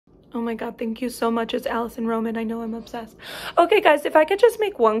Oh my God, thank you so much. It's Allison Roman. I know I'm obsessed. Okay, guys, if I could just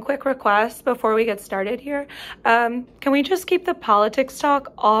make one quick request before we get started here. Can we just keep the politics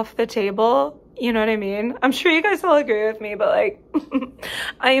talk off the table? You know what I mean? I'm sure you guys all agree with me, but like,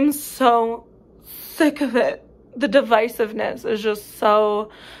 I am so sick of it. The divisiveness is just so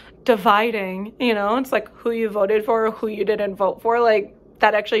dividing, you know? It's like who you voted for or who you didn't vote for. Like,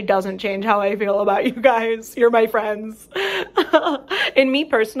 that actually doesn't change how I feel about you guys. You're my friends. And me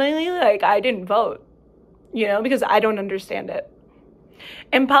personally, like, I didn't vote, you know, because I don't understand it.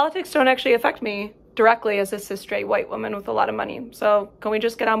 And politics don't actually affect me directly as a cis straight white woman with a lot of money. So can we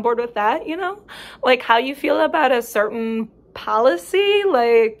just get on board with that, you know? Like, how you feel about a certain policy,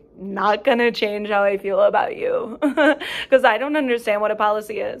 like, not gonna change how I feel about you. Because I don't understand what a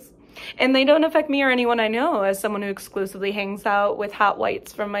policy is. And they don't affect me or anyone I know as someone who exclusively hangs out with hot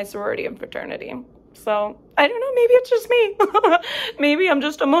whites from my sorority and fraternity. So, I don't know, maybe it's just me. Maybe I'm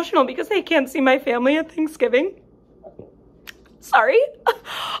just emotional because I can't see my family at Thanksgiving. Sorry.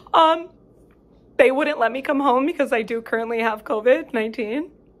 They wouldn't let me come home because I do currently have COVID-19.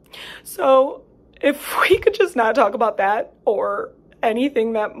 So, if we could just not talk about that or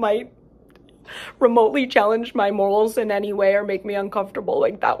anything that might remotely challenge my morals in any way or make me uncomfortable,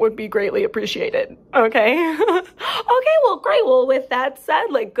 like, that would be greatly appreciated. Okay. Okay, well, great. Well, with that said,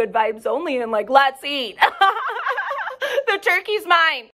 like, good vibes only, and like, let's eat. The turkey's mine.